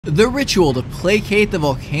The ritual to placate the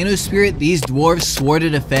volcano spirit these dwarves swore to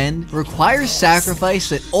defend requires sacrifice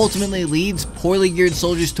that ultimately leads poorly geared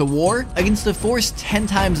soldiers to war against a force 10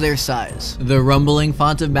 times their size. The rumbling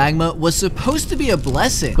font of magma was supposed to be a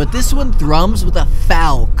blessing, but this one thrums with a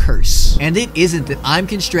foul curse. And it isn't that I'm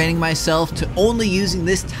constraining myself to only using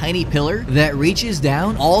this tiny pillar that reaches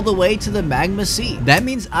down all the way to the magma sea. That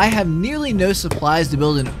means I have nearly no supplies to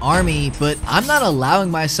build an army, but I'm not allowing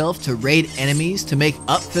myself to raid enemies to make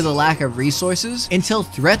up for the lack of resources until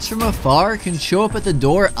threats from afar can show up at the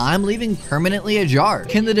door I'm leaving permanently ajar.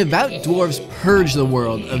 Can the devout dwarves purge the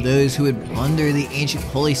world of those who would plunder the ancient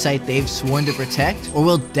holy site they've sworn to protect, or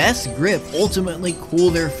will death's grip ultimately cool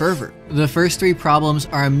their fervor? The first three problems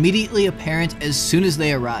are immediately apparent as soon as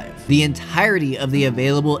they arrive. The entirety of the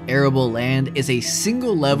available arable land is a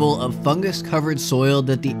single level of fungus-covered soil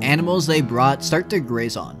that the animals they brought start to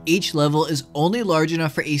graze on. Each level is only large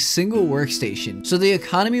enough for a single workstation, so the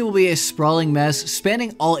economy will be a sprawling mess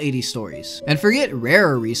spanning all 80 stories. And forget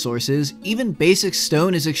rarer resources, even basic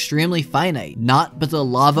stone is extremely finite, not but the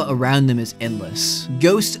lava around them is endless.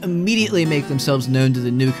 Ghosts immediately make themselves known to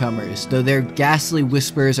the newcomers, though their ghastly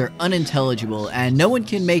whispers are unintelligible and no one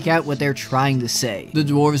can make out what they're trying to say. The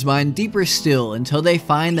dwarves mine deeper still until they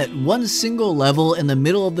find that one single level in the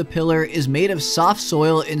middle of the pillar is made of soft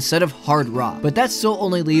soil instead of hard rock, but that still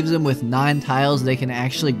only leaves them with 9 tiles they can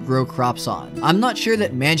actually grow crops on. I'm not sure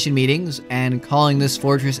that mansion meetings, and calling this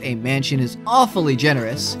fortress a mansion is awfully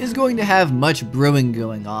generous, is going to have much brewing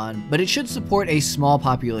going on, but it should support a small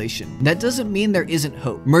population. That doesn't mean there isn't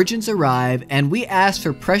hope. Merchants arrive and we ask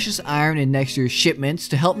for precious iron in next year's shipments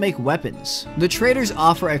to help make weapons. The traders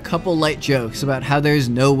offer a couple light jokes about how there's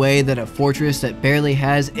no way that a fortress that barely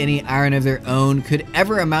has any iron of their own could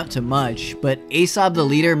ever amount to much, but Aesop the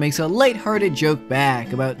leader makes a light-hearted joke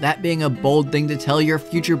back about that being a bold thing to tell your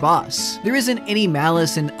future boss. There isn't any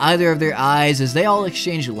malice in either of their eyes as they all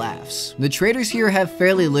exchange laughs. The traders here have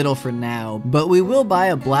fairly little for now, but we will buy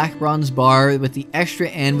a black bronze bar with the extra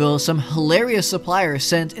anvil some hilarious supplier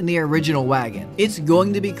sent in the original wagon. It's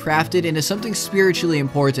going to be crafted into something spiritually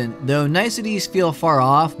important, though niceties feel far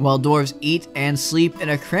off while dwarves eat and sleep in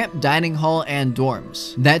a cramped dining hall and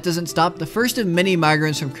dorms. That doesn't stop the first of many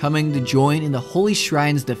migrants from coming to join in the holy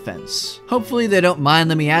shrine's defense. Hopefully they don't mind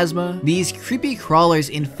the miasma. These creepy crawlers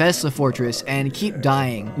infest the fortress and keep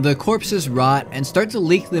dying. The corpses rot and start to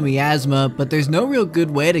leak the miasma, but there's no real good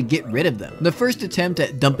way to get rid of them. The first attempt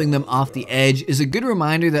at dumping them off the edge is a good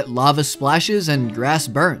reminder that lava splashes and grass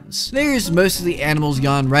burns. There's most of the animals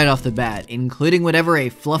gone right off the bat, including whatever a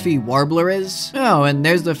fluffy warbler is. Oh, and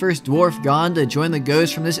there's the first dwarf gone to join the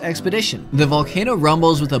ghosts from this expedition. The volcano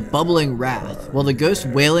rumbles with a bubbling wrath, while the ghost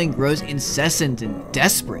wailing grows incessant and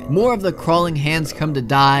desperate. More of the crawling hands come to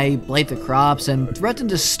die, blight the crops, and threaten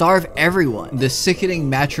to starve everyone. The sickening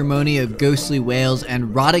matrimony of ghostly wails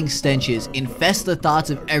and rotting stenches infest the thoughts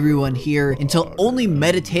of everyone here until only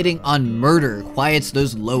meditating on murder quiets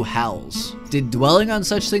those low howls. Did dwelling on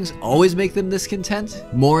such things always make them discontent?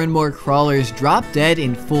 More and more crawlers drop dead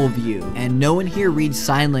in full view, and no one here reads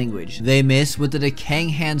sign language. They miss what the decaying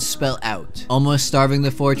hands spell out. Almost starving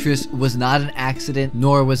the fortress was not an accident,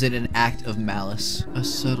 nor was it an act of malice. A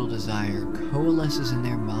subtle desire coalesces in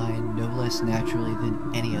their mind no less naturally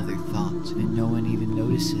than any other thought, and no one even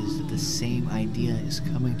notices that the same idea is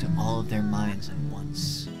coming to all of their minds at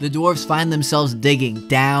once. The dwarves find themselves digging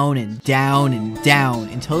down and down and down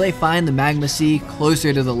until they find the magma sea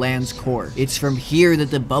closer to the land's core. It's from here that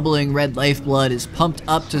the bubbling red lifeblood is pumped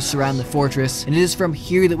up to surround the fortress, and it is from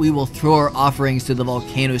here that we will throw our offerings to the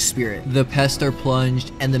volcano spirit. The pests are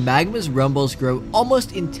plunged, and the magma's rumbles grow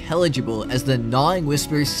almost intelligible as the gnawing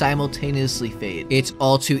whispers simultaneously fade. It's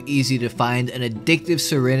all too easy to find an addictive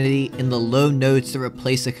serenity in the low notes that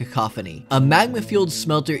replace the cacophony. A magma-fueled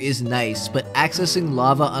smelter is nice, but accessing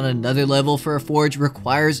lava on another level for a forge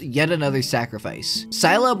requires yet another sacrifice.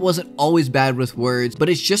 Scilab wasn't always bad with words, but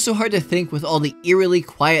it's just so hard to think with all the eerily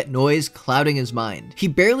quiet noise clouding his mind. He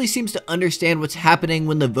barely seems to understand what's happening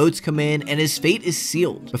when the votes come in and his fate is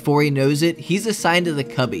sealed. Before he knows it, he's assigned to the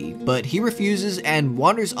cubby, but he refuses and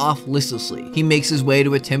wanders off listlessly. He makes his way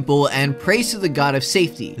to a temple and prays to the god of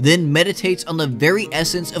safety, then meditates on the very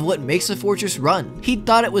essence of what makes the fortress run. He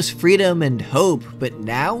thought it was freedom and hope, but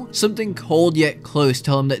now something cold yet close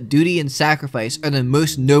tell him that duty and sacrifice are the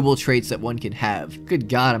most noble traits that one can have. Good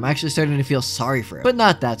God, I'm actually starting to feel sorry for him, but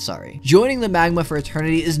not that sorry. Joining the magma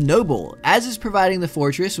fraternity is noble, as is providing the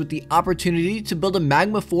fortress with the opportunity to build a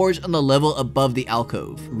magma forge on the level above the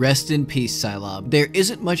alcove. Rest in peace, Psylob. There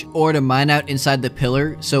isn't much ore to mine out inside the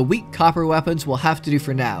pillar, so weak copper weapons will have to do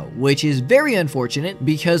for now, which is very unfortunate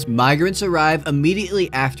because migrants arrive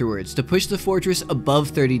immediately afterwards to push the fortress above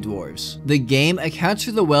 30 dwarves. The game accounts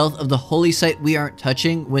for the wealth of the holy site we aren't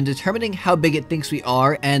touching when determining how big it thinks we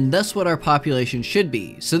are and thus what our population should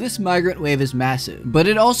be, so this migrant wave is massive. But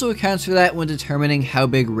it also accounts for that when determining how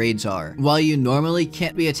big raids are. While you normally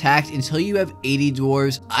can't be attacked until you have 80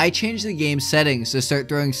 dwarves, I changed the game settings to start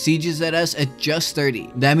throwing sieges at us at just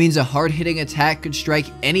 30. That means a hard-hitting attack could strike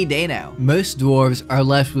any day now. Most dwarves are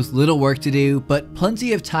left with little work to do, but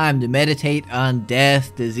plenty of time to meditate on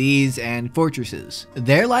death, disease, and fortresses.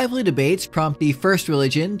 Their lively debates prompt the first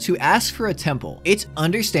religion to ask for a temple. It's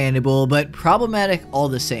understandable, but problematic all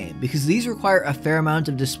the same, because these require a fair amount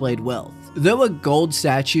of displayed wealth. Though a gold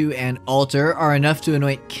statue and altar are enough to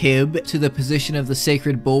anoint Kib to the position of the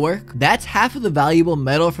sacred bulwark, that's half of the valuable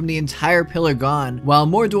metal from the entire pillar gone, while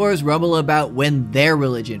more dwarves rumble about when their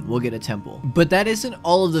religion will get a temple. But that isn't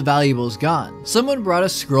all of the valuables gone. Someone brought a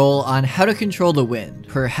scroll on how to control the wind,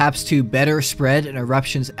 perhaps to better spread an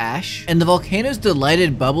eruption's ash, and the volcano's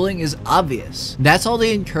delighted bubbling is obvious. That's all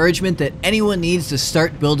the encouragement that anyone needs to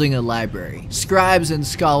start building a library. Scribes and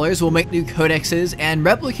scholars will make new codexes and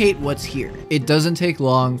replicate what's here. It doesn't take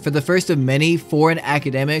long for the first of many foreign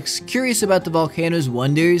academics curious about the volcano's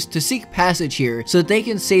wonders to seek passage here so that they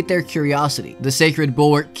can sate their curiosity. The sacred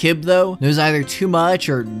bulwark Kib, though, knows either too much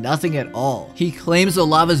or nothing at all. He claims the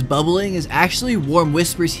lava's bubbling is actually warm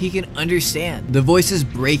whispers he can understand. The voices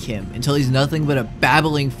break him until he's nothing but a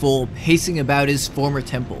babbling fool pacing about his former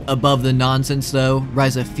temple. Above the nonsense, though,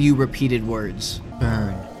 rise a few repeated words.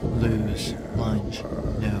 Burn, lose, lunge,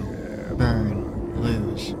 no. Burn,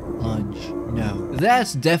 lose, lunge, no.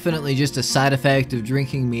 That's definitely just a side effect of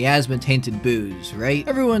drinking miasma-tainted booze, right?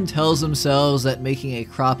 Everyone tells themselves that making a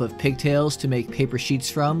crop of pigtails to make paper sheets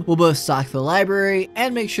from will both stock the library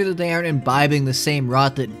and make sure that they aren't imbibing the same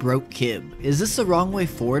rot that broke Kib. Is this the wrong way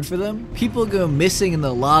forward for them? People go missing in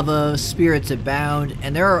the lava, spirits abound,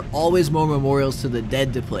 and there are always more memorials to the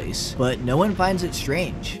dead to place, but no one finds it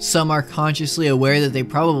strange. Some are consciously aware that they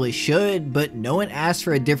probably should, but no one asks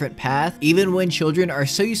for a different path, even when children are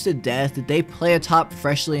so used to death that they play atop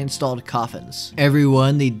freshly installed coffins.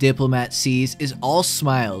 Everyone the diplomat sees is all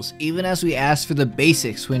smiles, even as we ask for the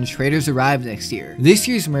basics when traders arrive next year. This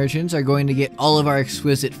year's merchants are going to get all of our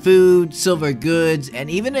exquisite food, silver goods, and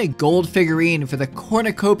even a gold figurine for the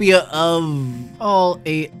cornucopia of all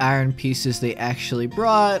 8 iron pieces they actually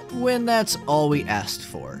brought, when that's all we asked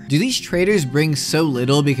for. Do these traders bring so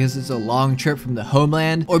little because it's a long trip from the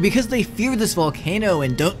homeland, or because they fear this volcano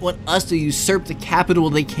and don't want us to usurp the capital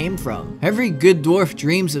they came from? Every good dwarf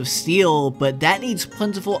dreams of steel, but that needs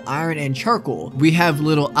plentiful iron and charcoal. We have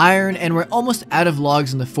little iron and we're almost out of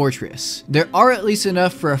logs in the fortress. There are at least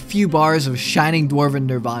enough for a few bars of shining dwarven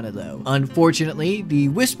nirvana though. Unfortunately, the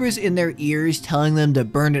whispers in their ears telling them to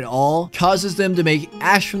burn it all causes them to make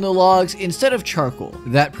ash from the logs instead of charcoal.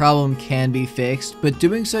 That problem can be fixed, but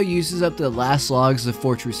doing so uses up the last logs the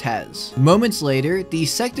fortress has. Moments later, the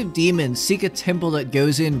sect of demons seek a temple that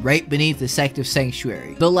goes in right beneath the sect of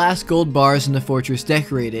sanctuary. The last gold bars in the fortress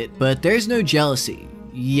decorate it, but there's no jealousy.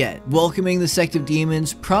 Yet. Welcoming the sect of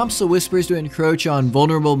demons prompts the whispers to encroach on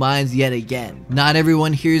vulnerable minds yet again. Not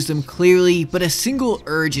everyone hears them clearly, but a single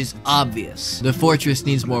urge is obvious. The fortress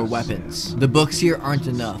needs more weapons. The books here aren't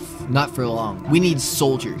enough. Not for long. We need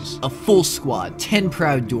soldiers. A full squad. 10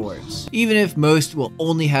 proud dwarves. Even if most will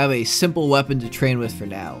only have a simple weapon to train with for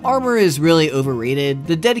now. Armor is really overrated.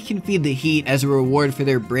 The dead can feed the heat as a reward for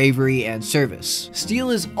their bravery and service.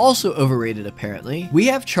 Steel is also overrated apparently. We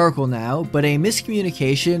have charcoal now, but a miscommunication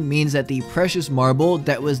means that the precious marble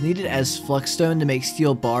that was needed as fluxstone to make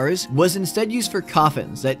steel bars was instead used for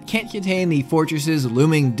coffins that can't contain the fortress's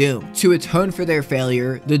looming doom. To atone for their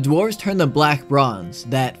failure, the dwarves turn the black bronze,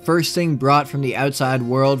 that first thing brought from the outside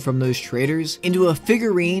world from those traders, into a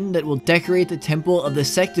figurine that will decorate the temple of the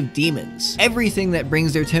sect of demons. Everything that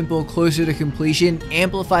brings their temple closer to completion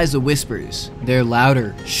amplifies the whispers. They're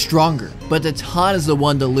louder, stronger, but the Tan is the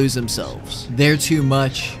one to lose themselves. They're too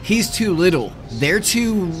much. He's too little. They're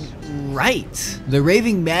too right. The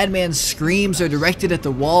raving madman's screams are directed at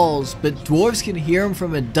the walls, but dwarves can hear him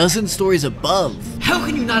from a dozen stories above. How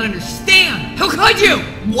can you not understand? How could you?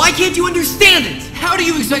 Why can't you understand it? How do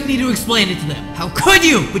you expect me to explain it to them? How could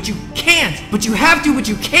you? But you can't. But you have to, but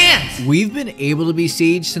you can't. We've been able to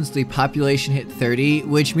besiege since the population hit 30,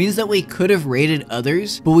 which means that we could have raided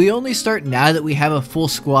others, but we only start now that we have a full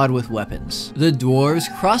squad with weapons. The dwarves,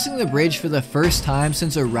 crossing the bridge for the first time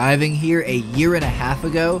since arriving here a year and a half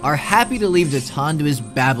ago, are happy to leave Datan to his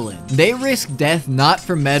babbling. They risk death not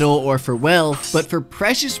for metal or for wealth, but for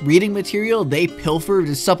precious reading material they pilfer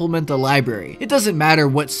to supplement the library. It doesn't matter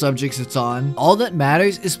what subjects it's on. All that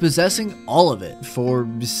matters is possessing all of it. For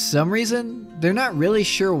some reason, they're not really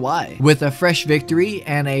sure why. With a fresh victory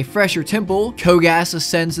and a fresher temple, Kogas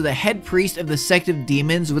ascends to the head priest of the sect of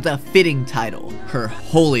demons with a fitting title, her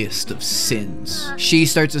holiest of sins. She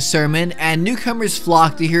starts a sermon, and newcomers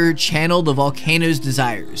flock to hear her channel the Volcano's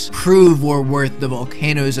desires. Prove we're worth the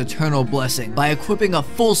Volcano's eternal blessing by equipping a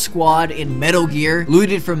full squad in metal gear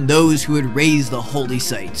looted from those who had raised the holy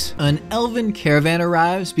site. An elven caravan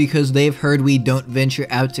arrives because they've heard we don't venture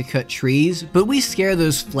out to cut trees, but we scare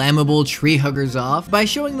those flammable tree huggers off by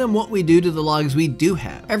showing them what we do to the logs we do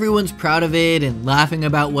have. Everyone's proud of it and laughing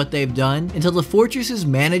about what they've done until the fortress's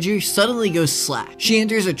manager suddenly goes slack. She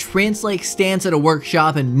enters a trance-like stance at a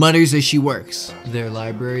workshop and mutters as she works. Their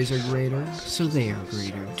libraries are greater, so they are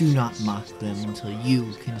greater. Do not mock them until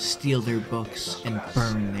you can steal their books and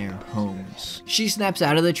burn their homes. She snaps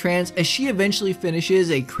out of the trance as she eventually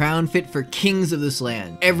finishes a crown fit for kings of this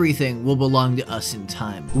land. Everything will belong to us in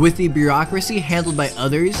time. With the bureaucracy handled by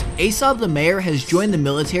others, Aesop the mayor has joined the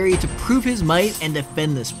military to prove his might and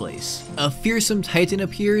defend this place. A fearsome titan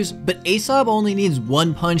appears, but Aesop only needs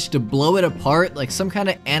one punch to blow it apart like some kind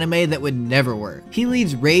of anime that would never work. He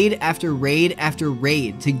leads raid after raid after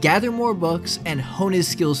raid to gather more books and hone his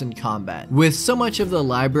skills in combat. With so much of the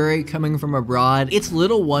library coming from abroad, it's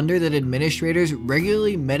little wonder that administrators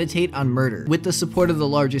regularly meditate on murder. With the support of the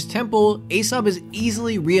largest temple, Aesop is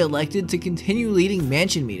easily re-elected to continue leading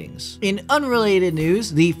mansion meetings. In unrelated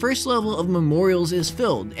news, the first level of memorials is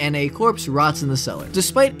filled, and a corpse rots in the cellar.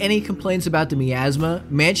 Despite any complaints about the miasma,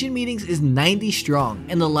 mansion meetings is 90 strong,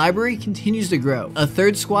 and the library continues to grow. A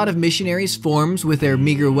third squad of missionaries forms with their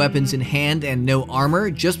meager weapons in hand and no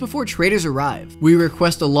armor just before traders arrive. We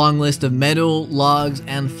request a long list of metal, logs,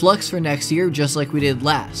 and flux for next year just like we did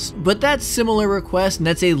last. But that similar request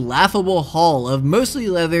nets a laughable haul of mostly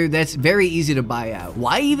leather that's very easy to buy out.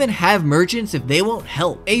 Why even have merchants if they won't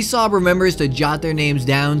help? Aesop remembers to jot their names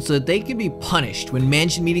down so that they can be punished when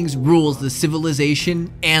mansion meetings rules the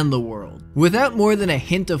civilization and the world. Without more than a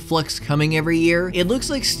hint of flux coming every year, it looks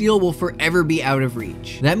like steel will forever be out of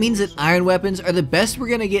reach. That means that iron weapons are the best we're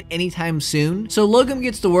gonna get anytime soon, so Logum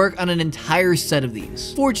gets to work on an entire set of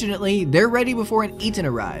these. Fortunately, they're ready before an Eaton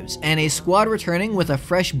arrives, and a squad returning with a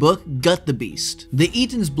fresh book, Gut the Beast. The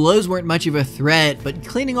Eaton's blows weren't much of a threat, but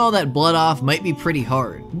cleaning all that blood off might be pretty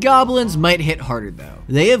hard. Goblins might hit harder though.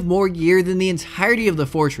 They have more gear than the entirety of the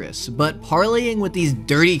fortress, but parlaying with these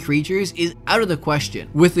dirty creatures is out of the question.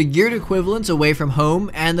 With the geared equivalents away from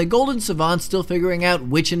home, and the golden savant still figuring out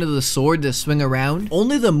which end of the sword to swing around,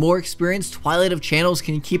 only the more experienced Twilight of Channels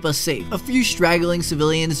can keep us safe. A few straggling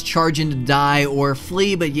civilians charge in to die or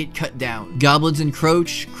flee but get cut down. Goblins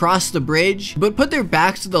encroach, cross the bridge, but put their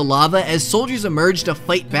backs to the lava as soldiers emerge to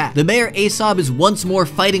fight back. The mayor Aesop is once more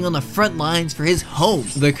fighting on the front lines for his home.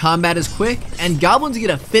 The combat is quick, and goblins get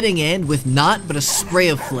a fitting end with naught but a spray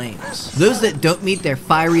of flames. Those that don't meet their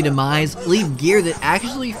fiery demise leave gear that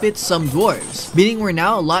actually fits some dwarves, meaning we're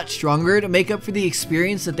now a lot stronger to make up for the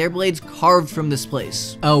experience that their blades carved from this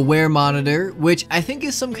place. A wear monitor, which I think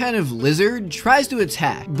is some kind of lizard, tries to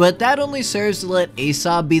attack, but that only serves to let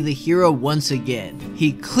Aesop be the hero once again.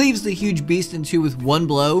 He cleaves the huge beast in two with one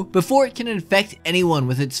blow before it can infect anyone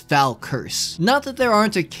with its foul curse. Not that there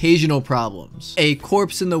aren't occasional problems. A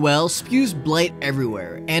corpse in the well spews blight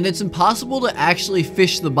everywhere, and it's impossible to actually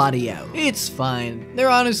fish the body out. It's fine. They're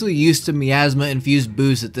honestly used to miasma-infused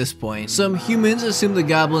booze at this point. Some humans assume the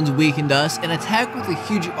goblins weakened us and attack with a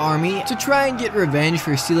huge army to try and get revenge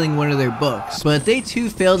for stealing one of their books, but they too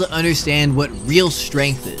fail to understand what real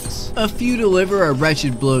strength is. A few deliver a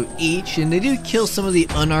wretched blow each, and they do kill some of the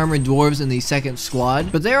unarmored dwarves in the second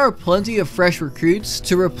squad, but there are plenty of fresh recruits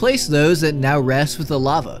to replace those that now rest with the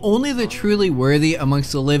lava. Only the truly worthy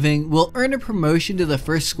amongst the living will earn a promotion introduction to the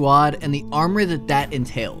first squad and the armor that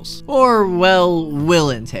entails. Or, well,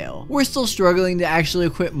 will entail. We're still struggling to actually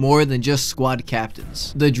equip more than just squad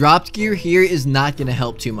captains. The dropped gear here is not gonna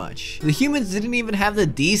help too much. The humans didn't even have the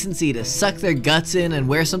decency to suck their guts in and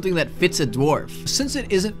wear something that fits a dwarf. Since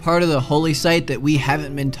it isn't part of the holy site that we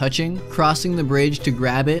haven't been touching, crossing the bridge to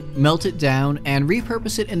grab it, melt it down, and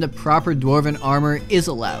repurpose it into proper dwarven armor is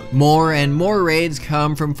allowed. More and more raids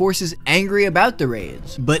come from forces angry about the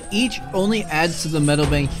raids, but each only adds to the metal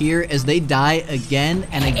bank here as they die again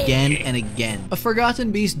and again and again. A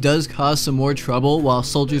forgotten beast does cause some more trouble while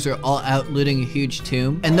soldiers are all out looting a huge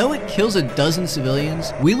tomb, and though it kills a dozen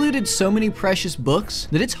civilians, we looted so many precious books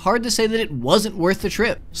that it's hard to say that it wasn't worth the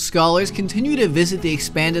trip. Scholars continue to visit the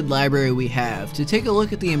expanded library we have to take a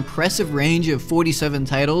look at the impressive range of 47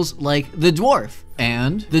 titles like The Dwarf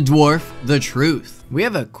and The Dwarf, The Truth. We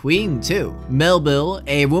have a queen too. Melville,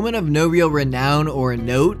 a woman of no real renown or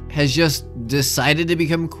note, has just decided to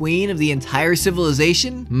become queen of the entire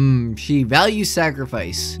civilization? She values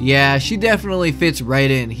sacrifice. Yeah, she definitely fits right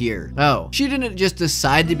in here. Oh, she didn't just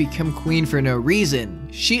decide to become queen for no reason.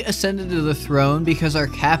 She ascended to the throne because our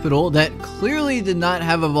capital, that clearly did not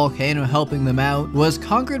have a volcano helping them out, was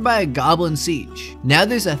conquered by a goblin siege. Now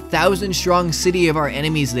there's a 1,000-strong city of our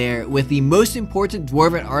enemies there with the most important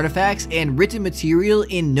dwarven artifacts and written material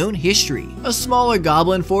in known history. A smaller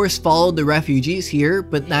goblin force followed the refugees here,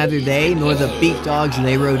 but neither they nor the beak dogs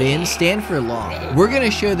they rode in stand for long. We're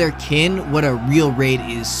gonna show their kin what a real raid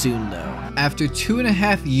is soon though. After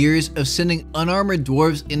 2.5 years of sending unarmored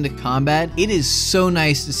dwarves into combat, it is so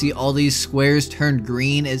nice to see all these squares turned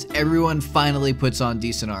green as everyone finally puts on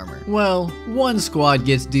decent armor. Well, one squad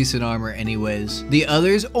gets decent armor anyways. The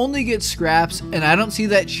others only get scraps, and I don't see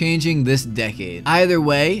that changing this decade. Either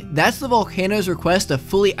way, that's the Volcano's request to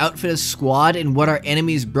fully outfit a squad in what our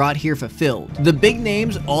enemies brought here fulfilled. The big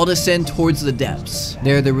names all descend towards the depths.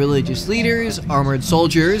 They're the religious leaders, armored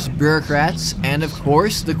soldiers, bureaucrats, and of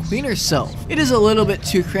course, the queen herself. It is a little bit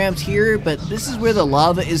too cramped here, but this is where the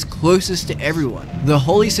lava is closest to everyone. The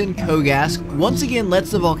Holy Sin Kogask once again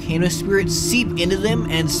lets the volcano spirit seep into them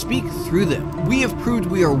and speak through them. We have proved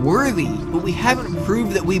we are worthy, but we haven't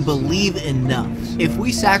proved that we believe enough. If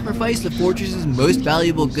we sacrifice the fortress's most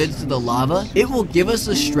valuable goods to the lava, it will give us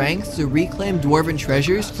the strength to reclaim dwarven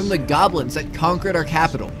treasures from the goblins that conquered our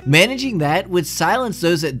capital. Managing that would silence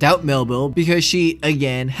those that doubt Melville because she,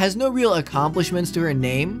 again, has no real accomplishments to her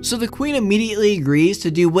name, so the queen immediately agrees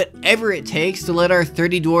to do whatever it takes to let our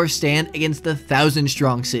 30 dwarves stand against the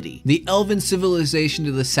 1,000-strong city. The elven civilization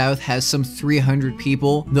to the south has some 300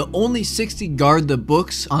 people. The only 60 guard the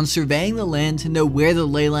books on surveying the land to know where the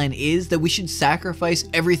ley line is that we should sacrifice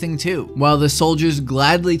everything to. While the soldiers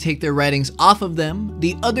gladly take their writings off of them,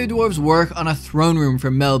 the other dwarves work on a throne room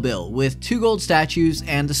for Melville with 2 gold statues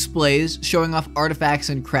and displays showing off artifacts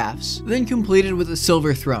and crafts, then completed with a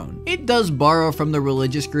silver throne. It does borrow from the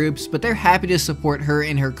religious groups, but they're happy to support her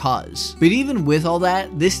in her cause. But even with all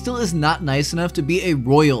that, this still is not nice enough to be a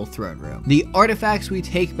royal throne room. The artifacts we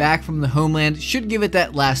take back from the homeland should give it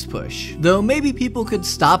that last push. Though maybe people could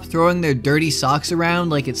stop throwing their dirty socks around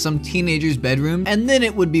like it's some teenager's bedroom, and then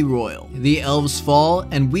it would be royal. The elves fall,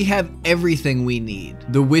 and we have everything we need.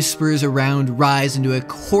 The whispers around rise into a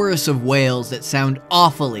chorus of wails that sound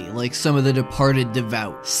awfully like some of the departed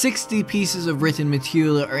devout. 60 pieces of written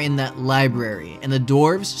material are in that library, and the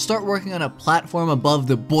dwarves start working on a platform above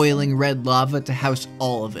the boiling red lava to house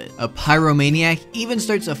all of it. A pyromaniac even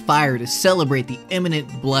starts a fire to celebrate the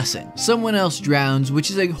imminent blessing. Someone else drowns, which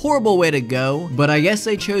is a horrible way to go, but I guess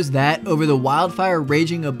they chose that over the wildfire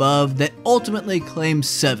raging above that ultimately claims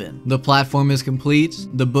 7. The platform is complete,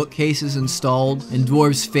 the bookcase is installed, and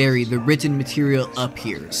dwarves ferry the written material up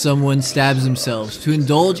here. Someone stabs themselves to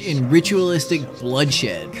indulge in ritualistic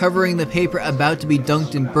bloodshed, covering the paper about to be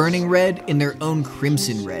dunked in burning red in their own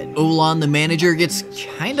crimson red. Olan, the manager, gets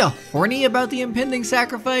kinda horny about the impending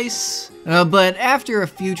sacrifice. But after a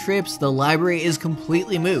few trips, the library is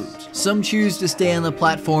completely moved. Some choose to stay on the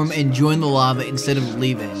platform and join the lava instead of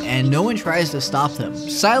leaving, and no one tries to stop them.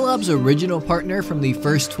 Psylob's original partner from the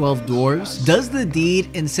first 12 dwarves does the deed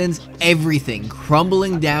and sends everything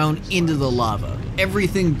crumbling down into the lava.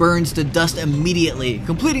 Everything burns to dust immediately,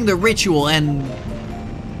 completing the ritual. And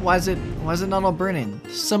why is it not all burning?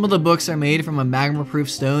 Some of the books are made from a magma-proof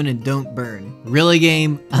stone and don't burn. Really,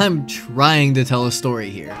 game? I'm trying to tell a story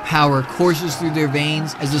here. Power courses through their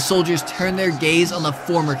veins as the soldiers turn their gaze on the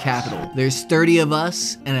former capital. There's 30 of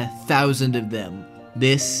us and 1,000 of them.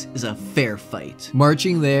 This is a fair fight.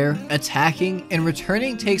 Marching there, attacking, and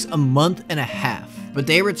returning takes a month and a half. but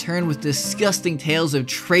they return with disgusting tales of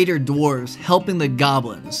traitor dwarves helping the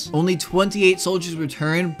goblins. Only 28 soldiers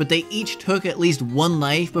returned, but they each took at least one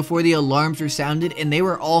life before the alarms were sounded and they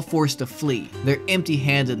were all forced to flee. They're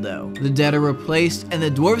empty-handed though. The dead are replaced and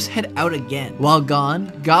the dwarves head out again. While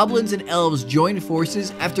gone, goblins and elves join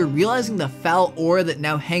forces after realizing the foul aura that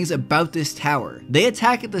now hangs about this tower. They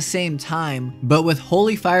attack at the same time, but with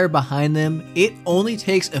holy fire behind them, it only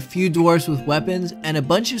takes a few dwarves with weapons and a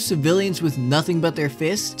bunch of civilians with nothing but their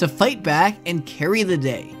fists to fight back and carry the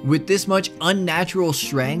day. With this much unnatural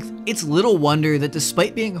strength, it's little wonder that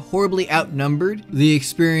despite being horribly outnumbered, the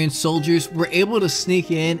experienced soldiers were able to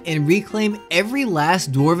sneak in and reclaim every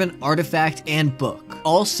last dwarven artifact and book.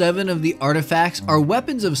 All 7 of the artifacts are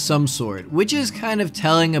weapons of some sort, which is kind of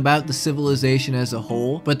telling about the civilization as a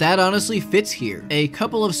whole, but that honestly fits here. A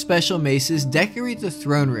couple of special maces decorate the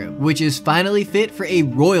throne room, which is finally fit for a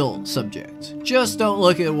royal subject. Just don't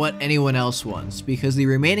look at what anyone else wants, because the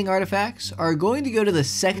remaining artifacts are going to go to the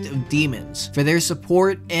sect of demons for their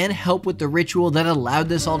support and help with the ritual that allowed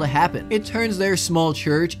this all to happen. It turns their small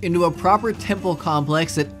church into a proper temple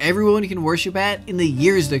complex that everyone can worship at in the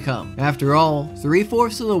years to come. After all,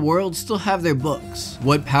 3/4 of the world still have their books.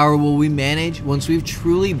 What power will we manage once we've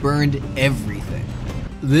truly burned everything?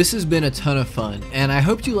 This has been a ton of fun, and I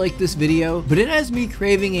hope you liked this video, but it has me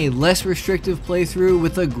craving a less restrictive playthrough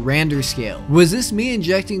with a grander scale. Was this me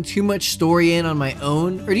injecting too much story in on my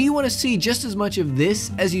own, or do you want to see just as much of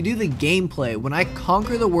this as you do the gameplay when I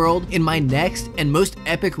conquer the world in my next and most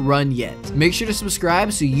epic run yet? Make sure to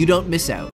subscribe so you don't miss out.